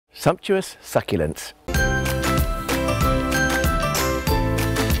Sumptuous Succulents.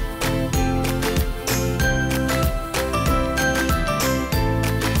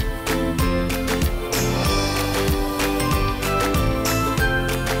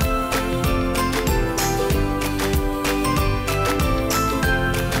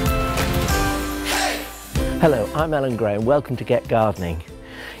 Hello, I'm Alan Gray and welcome to Get Gardening.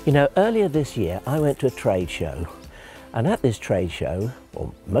 You know, earlier this year I went to a trade show, and at this trade show,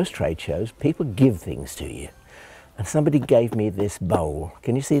 or most trade shows, people give things to you. And somebody gave me this bowl.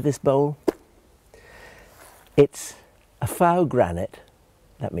 Can you see this bowl? It's a faux granite,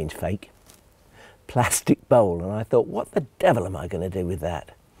 that means fake, plastic bowl, and I thought, what the devil am I going to do with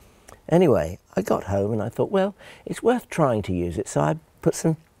that? Anyway, I got home and I thought, well, it's worth trying to use it, so I put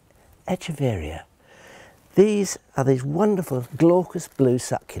some echeveria. These are these wonderful glaucous blue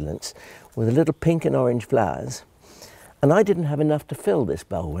succulents with a little pink and orange flowers. And I didn't have enough to fill this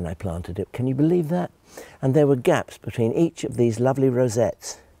bowl when I planted it. Can you believe that? And there were gaps between each of these lovely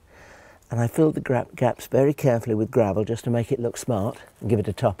rosettes. And I filled the gaps very carefully with gravel just to make it look smart and give it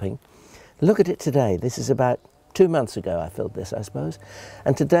a topping. Look at it today. This is about 2 months ago I filled this, I suppose.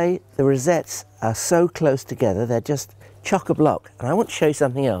 And today the rosettes are so close together, they're just chock-a-block. And I want to show you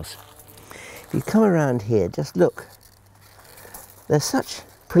something else. If you come around here, just look. They're such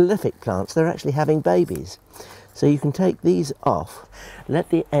prolific plants, they're actually having babies. So you can take these off,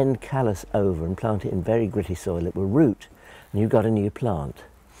 let the end callus over and plant it in very gritty soil. It will root and you've got a new plant.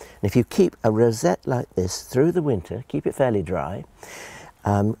 And if you keep a rosette like this through the winter, keep it fairly dry,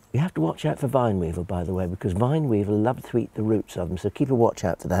 you have to watch out for vine weevil, by the way, because vine weevil love to eat the roots of them, so keep a watch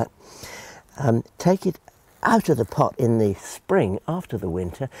out for that. Take it out of the pot in the spring after the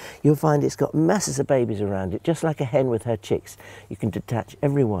winter. You'll find it's got masses of babies around it, just like a hen with her chicks. You can detach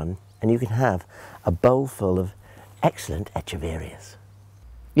every one and you can have a bowl full of excellent echeverias.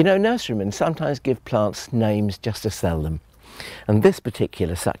 You know, nurserymen sometimes give plants names just to sell them, and this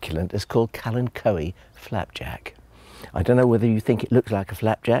particular succulent is called Kalanchoe flapjack. I don't know whether you think it looks like a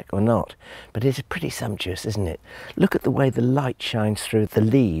flapjack or not, but it's pretty sumptuous, isn't it? Look at the way the light shines through the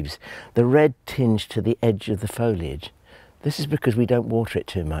leaves, the red tinge to the edge of the foliage. This is because we don't water it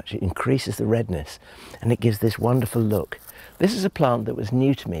too much. It increases the redness and it gives this wonderful look. This is a plant that was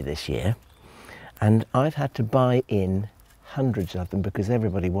new to me this year, and I've had to buy in hundreds of them because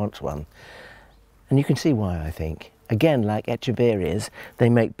everybody wants one. And you can see why, I think. Again, like echeverias, they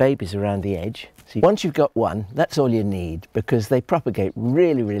make babies around the edge. So once you've got one, that's all you need, because they propagate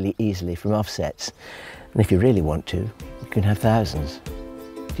really, really easily from offsets. And if you really want to, you can have thousands.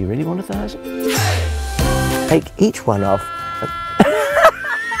 Do you really want 1,000? Take each one off.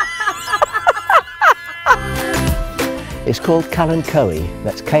 It's called Kalanchoe.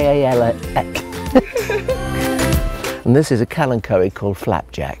 That's K-A-L-A-K. And this is a Kalanchoe called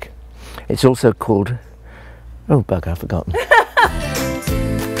flapjack. It's also called, oh bug, I've forgotten.